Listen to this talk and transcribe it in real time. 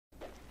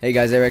Hey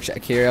guys,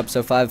 ArackShack here,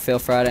 episode 5, Fail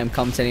Friday. I'm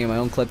commentating on my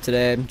own clip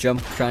today. I'm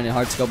trying to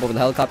hard scope over the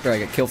helicopter. I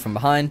get killed from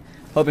behind.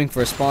 Hoping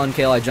for a spawn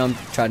kill. I jump,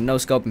 try to no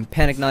scope and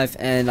panic knife,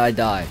 and I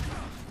die.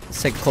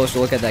 Let's take a closer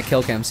look at that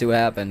kill cam, see what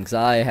happened, because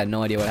I had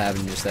no idea what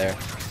happened just there.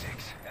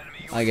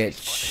 I get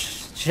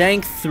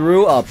shanked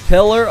through a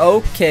pillar.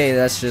 Okay,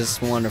 that's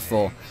just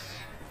wonderful.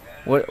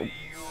 What?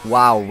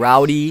 Wow,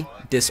 Rowdy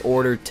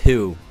Disorder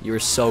 2. You were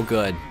so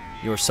good.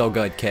 You were so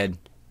good, kid.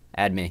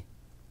 Add me.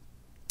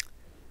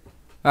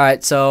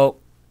 Alright, so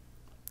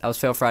that was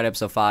Fail Friday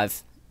episode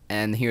 5,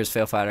 and here's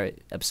Fail Friday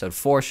episode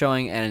 4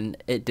 showing, and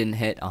it didn't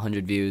hit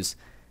 100 views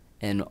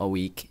in a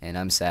week, and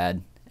I'm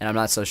sad, and I'm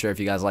not so sure if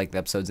you guys like the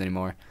episodes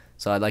anymore,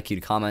 so I'd like you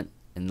to comment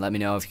and let me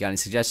know if you got any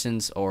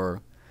suggestions,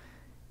 or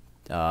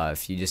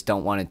if you just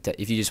don't want it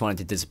to, if you just want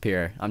it to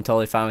disappear. I'm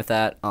totally fine with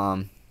that.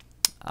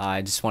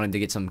 I just wanted to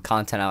get some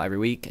content out every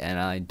week, and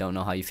I don't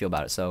know how you feel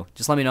about it, so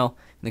just let me know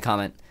in the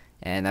comment,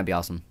 and that'd be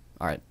awesome.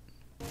 Alright.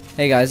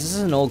 Hey guys, this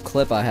is an old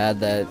clip I had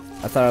that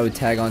I thought I would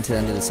tag on to the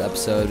end of this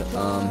episode.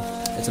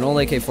 It's an old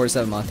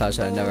AK-47 montage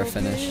that I never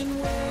finished,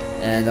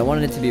 and I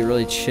wanted it to be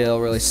really chill,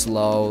 really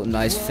slow,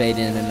 nice fade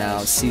in and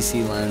out,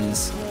 CC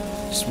lens,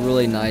 just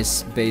really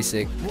nice,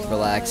 basic,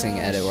 relaxing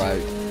edit where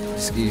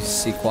you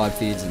see quad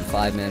feeds and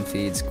 5-man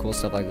feeds, cool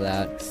stuff like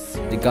that.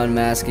 The gun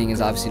masking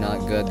is obviously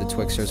not good, the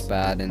Twixter's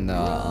bad, and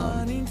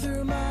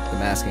the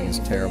masking is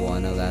terrible, I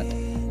know that.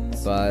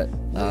 But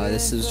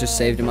this was just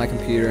saved in my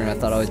computer, and I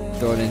thought I would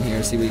throw it in here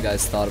and see what you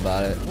guys thought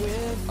about it.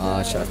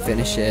 Should I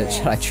finish it?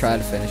 Should I try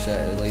to finish it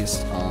at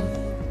least?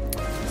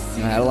 I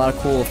had a lot of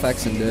cool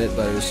effects into it,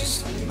 but it was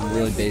just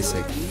really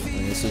basic. I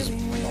mean, this was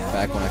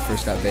back when I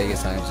first got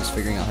Vegas, and I was just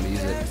figuring out how to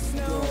use it.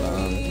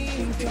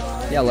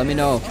 But, yeah, let me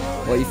know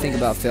what you think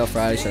about Fail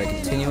Friday. Should I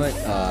continue it?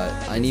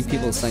 I need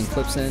people to send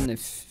clips in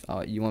if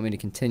you want me to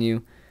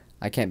continue.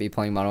 I can't be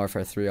playing Modern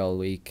Warfare 3 all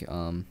week.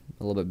 I'm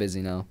a little bit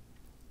busy now.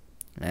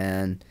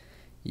 And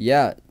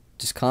yeah,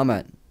 just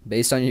comment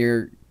based on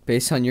your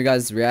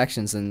guys'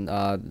 reactions and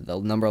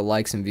the number of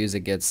likes and views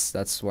it gets.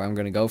 That's where I'm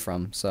gonna go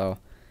from. So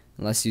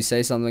unless you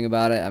say something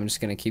about it, I'm just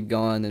gonna keep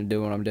going and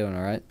do what I'm doing.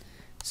 All right.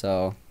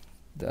 So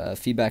the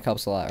feedback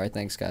helps a lot. All right.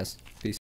 Thanks, guys. Peace.